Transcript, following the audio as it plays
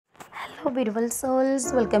Hello beautiful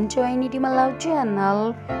souls, welcome to my love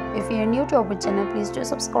channel. If you're new to our channel, please do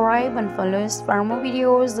subscribe and follow us for more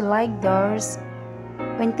videos like this.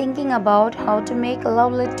 When thinking about how to make a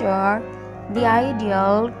love letter, the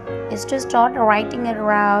ideal is to start writing a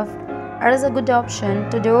draft. It is a good option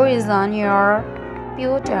to do is on your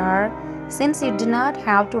computer, since you do not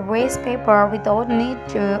have to waste paper without need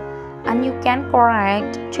to, and you can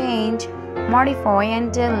correct, change, modify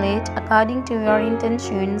and delete according to your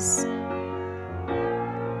intentions.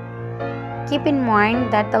 Keep in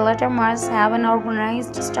mind that the letter must have an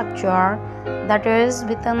organized structure, that is,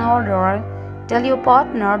 with an order. Tell your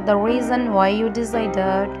partner the reason why you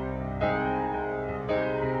decided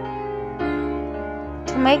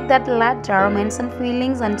to make that letter. Mention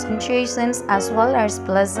feelings and sensations as well as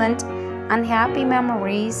pleasant and happy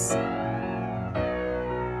memories.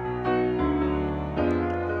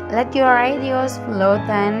 Let your ideas flow,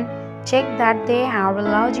 then check that they have a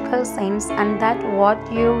logical sense and that what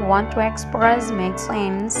you want to express makes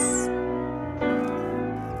sense.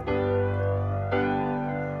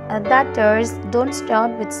 That is, don't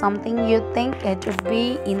start with something you think it would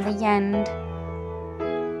be in the end.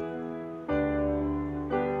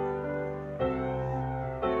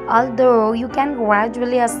 Although you can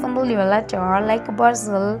gradually assemble your letter like a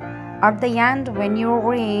puzzle, at the end when you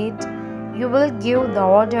read, you will give the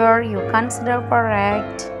order you consider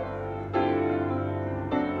correct.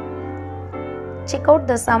 Check out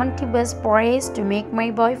the 70 best ways to make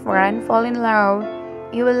my boyfriend fall in love.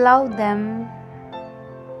 You will love them.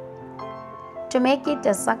 To make it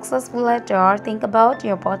a successful letter, think about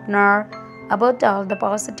your partner, about all the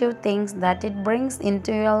positive things that it brings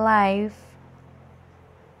into your life,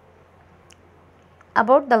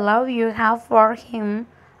 about the love you have for him,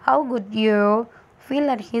 how good you feel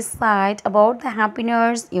at his side, about the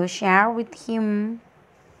happiness you share with him.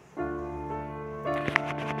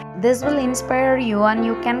 This will inspire you and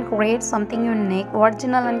you can create something unique,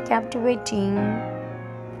 original and captivating.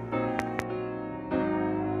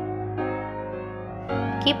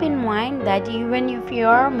 Keep in mind that even if you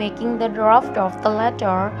are making the draft of the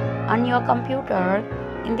letter on your computer,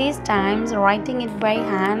 in these times writing it by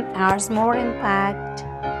hand has more impact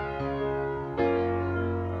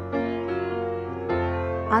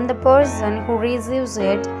on the person who receives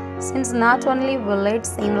it, since not only will it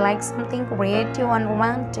seem like something creative and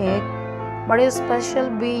romantic, but a special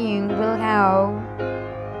being will have.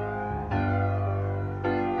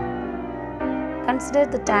 Consider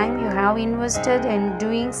the time you have invested in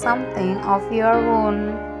doing something of your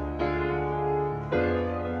own.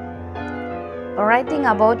 Writing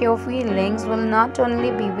about your feelings will not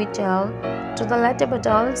only be vital to the letter, but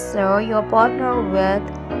also your partner will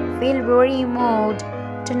feel very moved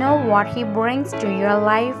to know what he brings to your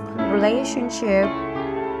life and relationship.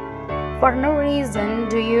 For no reason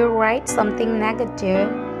do you write something negative.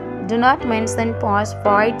 Do not mention past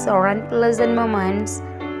fights or unpleasant moments.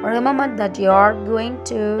 Remember that you are going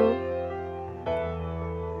to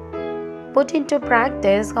put into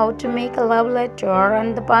practice how to make a love letter,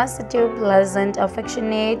 and the positive, pleasant,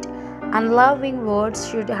 affectionate and loving words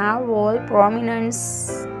should have all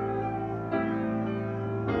prominence.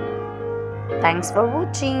 Thanks for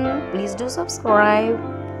watching. Please do subscribe.